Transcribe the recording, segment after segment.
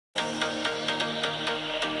So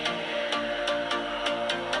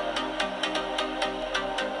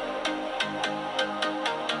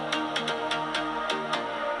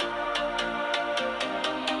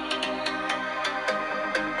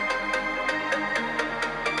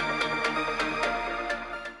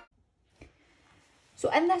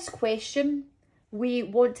in this question, we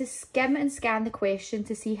want to skim and scan the question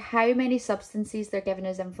to see how many substances they're giving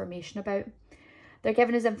us information about. They're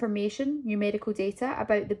giving us information, numerical data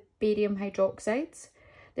about the barium hydroxides.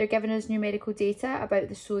 They're giving us numerical data about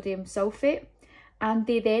the sodium sulfate. And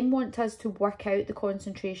they then want us to work out the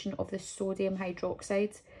concentration of the sodium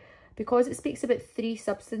hydroxide. Because it speaks about 3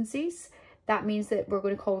 substances, that means that we're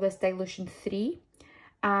going to call this dilution 3.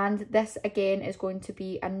 And this again is going to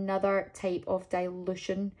be another type of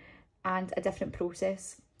dilution and a different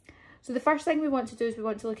process. So the first thing we want to do is we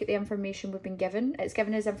want to look at the information we've been given. It's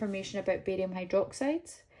given us information about barium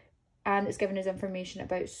hydroxide and it's given us information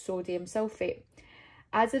about sodium sulfate.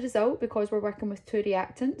 As a result, because we're working with 2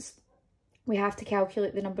 reactants, we have to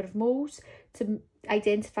calculate the number of moles to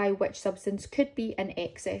identify which substance could be in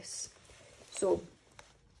excess. So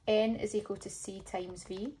N is equal to C times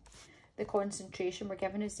V. The concentration we're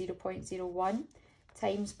given is 0.01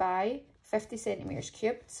 times by 50 centimetres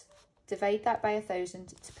cubed. Divide that by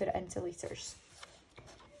 1,000 to put it into litres.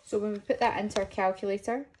 So when we put that into our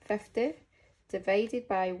calculator, 50 divided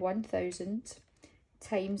by 1,000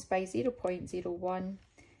 times by 0.01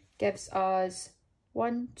 gives us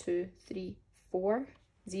 1, 2, 3, 4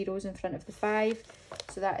 zeros in front of the 5.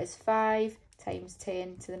 So that is 5 times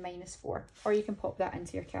 10 to the minus 4. Or you can pop that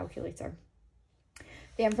into your calculator.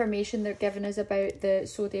 The information they're giving us about the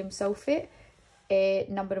sodium sulfate,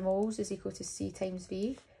 number of moles is equal to C times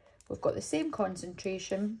V. We've got the same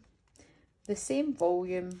concentration, the same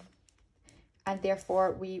volume, and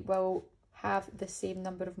therefore we will have the same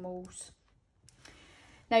number of moles.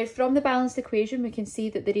 Now from the balanced equation, we can see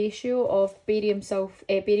that the ratio of barium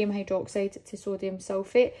hydroxide to sodium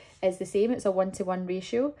sulfate is the same. It's a 1-to-1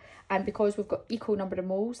 ratio. And because we've got equal number of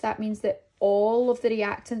moles, that means that all of the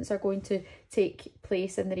reactants are going to take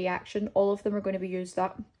place in the reaction. All of them are going to be used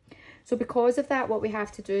up. So because of that, what we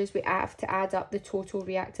have to do is we have to add up the total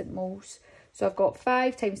reactant moles. So I've got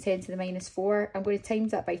 5 times 10 to the minus 4. I'm going to times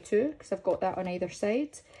that by 2 because I've got that on either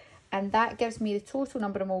side. And that gives me the total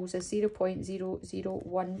number of moles as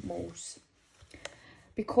 0.001 moles.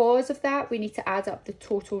 Because of that, we need to add up the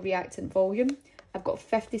total reactant volume. I've got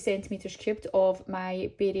 50 centimetres cubed of my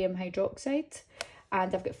barium hydroxide.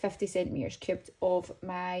 And I've got 50 centimetres cubed of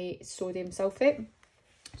my sodium sulfate.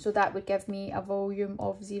 So that would give me a volume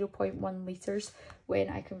of 0.1 litres when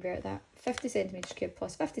I convert that. 50 centimetres cubed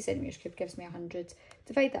plus 50 centimetres cubed gives me 100.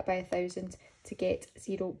 Divide that by 1,000 to get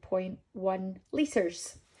 0.1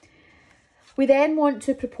 litres. We then want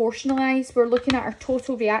to proportionalise. We're looking at our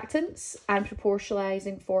total reactants and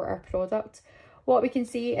proportionalising for our product. What we can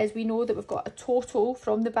see is we know that we've got a total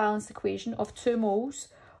from the balanced equation of 2 moles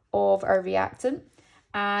of our reactant.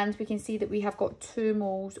 And we can see that we have got 2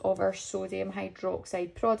 moles of our sodium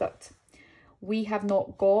hydroxide product. We have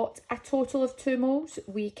not got a total of 2 moles.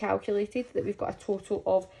 We calculated that we've got a total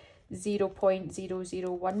of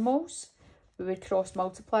 0.001 moles. We would cross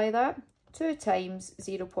multiply that. 2 times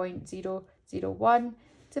 0.001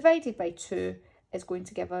 divided by 2 is going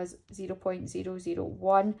to give us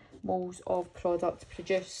 0.001 moles of product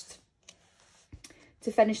produced.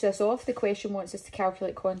 To finish this off, the question wants us to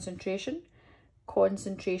calculate concentration.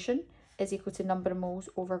 Concentration is equal to number of moles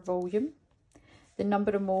over volume. The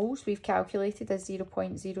number of moles we've calculated is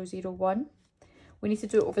 0.001. We need to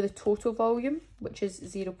do it over the total volume, which is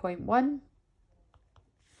 0.1.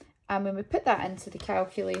 And when we put that into the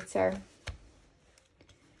calculator,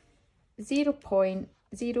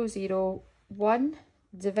 0.001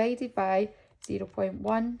 divided by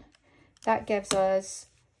 0.1, that gives us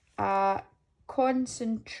a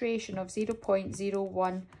concentration of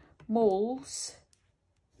 0.01 moles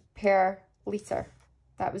per litre.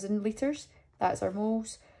 That was in litres, that's our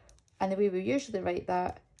moles. And the way we usually write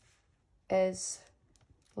that is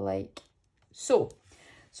like so.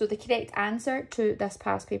 So the correct answer to this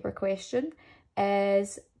past paper question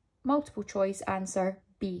is multiple choice answer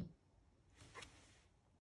B.